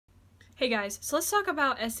Hey guys, so let's talk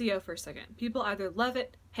about SEO for a second. People either love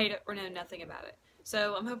it, hate it, or know nothing about it.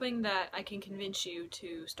 So I'm hoping that I can convince you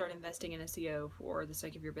to start investing in SEO for the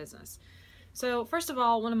sake of your business. So first of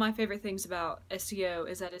all, one of my favorite things about SEO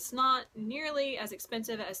is that it's not nearly as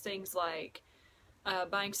expensive as things like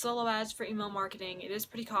buying solo ads for email marketing. It is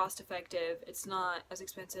pretty cost effective. It's not as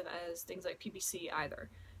expensive as things like PPC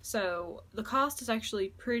either. So the cost is actually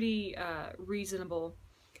pretty reasonable,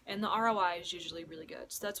 and the ROI is usually really good.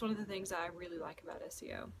 So that's one of the things I really like about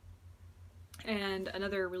SEO. And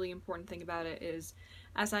another really important thing about it is,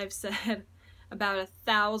 as I've said about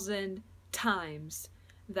 1,000 times,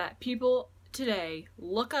 that people today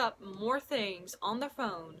look up more things on their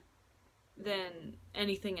phone than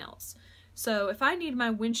anything else. So if I need my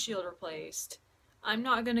windshield replaced, I'm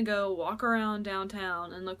not going to go walk around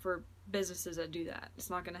downtown and look for businesses that do that. It's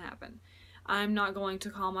not going to happen. I'm not going to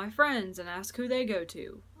call my friends and ask who they go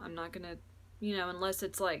to. I'm not going to, unless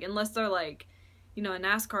they're like, a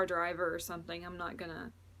NASCAR driver or something, I'm not going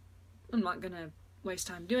to waste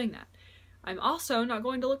time doing that. I'm also not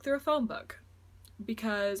going to look through a phone book,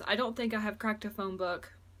 because I don't think I have cracked a phone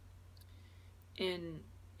book in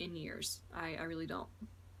years. I really don't.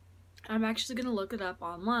 I'm actually going to look it up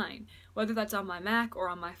online. Whether that's on my Mac or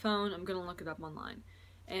on my phone, I'm going to look it up online.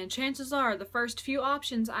 And chances are the first few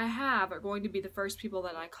options I have are going to be the first people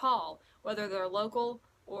that I call, whether they're local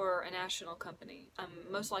or a national company. I'm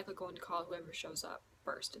most likely going to call whoever shows up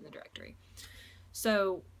first in the directory.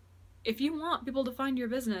 So if you want people to find your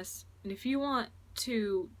business, and if you want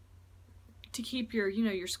to keep your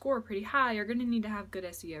score pretty high, you're going to need to have good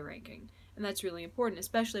SEO ranking. And that's really important,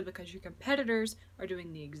 especially because your competitors are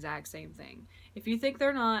doing the exact same thing. If you think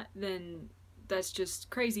they're not, then that's just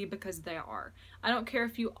crazy, because they are. I don't care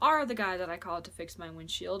if you are the guy that I called to fix my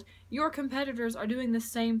windshield. Your competitors are doing the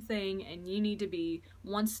same thing, and you need to be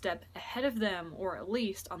one step ahead of them, or at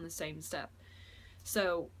least on the same step.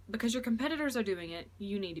 So, because your competitors are doing it,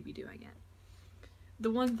 you need to be doing it.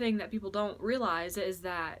 The one thing that people don't realize is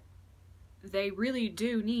that they really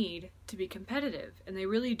do need to be competitive, and they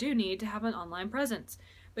really do need to have an online presence,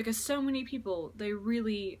 because so many people, they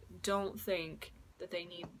really don't think that they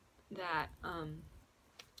need that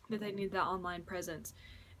online presence.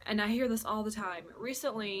 And I hear this all the time.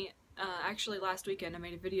 Recently, actually last weekend, I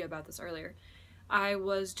made a video about this earlier. I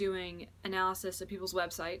was doing analysis of people's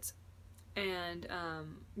websites and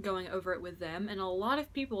going over it with them, and a lot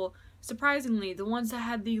of people, surprisingly, the ones that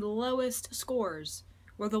had the lowest scores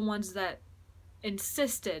were the ones that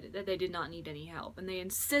insisted that they did not need any help, and they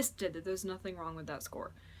insisted that there's nothing wrong with that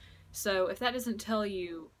score. So if that doesn't tell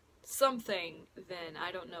you something, then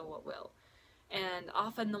I don't know what will. And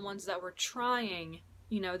often the ones that were trying,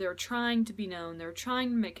 they were trying to be known, they were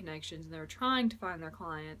trying to make connections, and they were trying to find their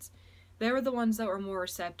clients, they were the ones that were more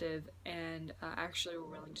receptive and actually were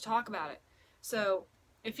willing to talk about it. So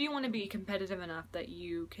if you want to be competitive enough that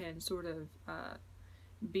you can sort of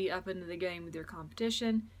be up into the game with your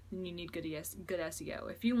competition, then you need good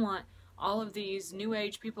SEO. If you want all of these new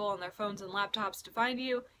age people on their phones and laptops to find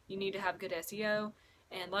you, you need to have good SEO.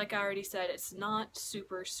 And like I already said, it's not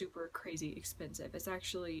super crazy expensive.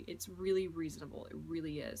 It's really reasonable. It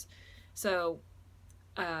really is. So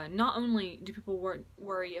not only do people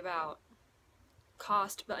worry about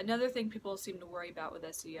cost, but another thing people seem to worry about with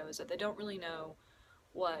SEO is that they don't really know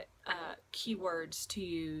what keywords to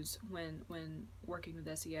use when working with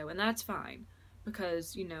SEO, and that's fine,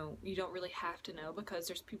 because you don't really have to know, because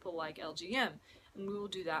there's people like LGM, and we will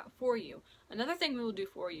do that for you. Another thing we will do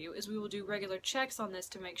for you is we will do regular checks on this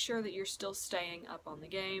to make sure that you're still staying up on the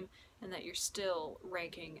game and that you're still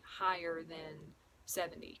ranking higher than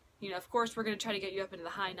 70. Of course we're going to try to get you up into the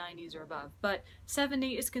high 90s or above, but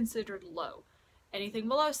 70 is considered low. Anything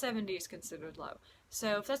below 70 is considered low.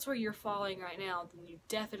 So if that's where you're falling right now, then you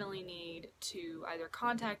definitely need to either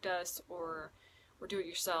contact us or do it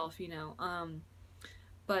yourself,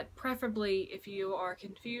 But preferably, if you are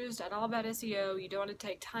confused at all about SEO, you don't want to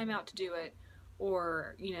take time out to do it,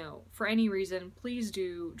 or, for any reason, please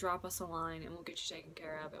do drop us a line and we'll get you taken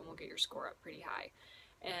care of, and we'll get your score up pretty high.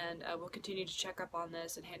 And we'll continue to check up on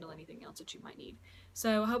this and handle anything else that you might need.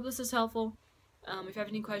 So I hope this is helpful. If you have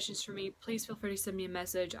any questions for me, please feel free to send me a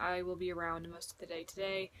message. I will be around most of the day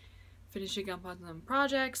today, finishing up on some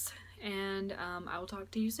projects, and I will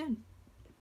talk to you soon.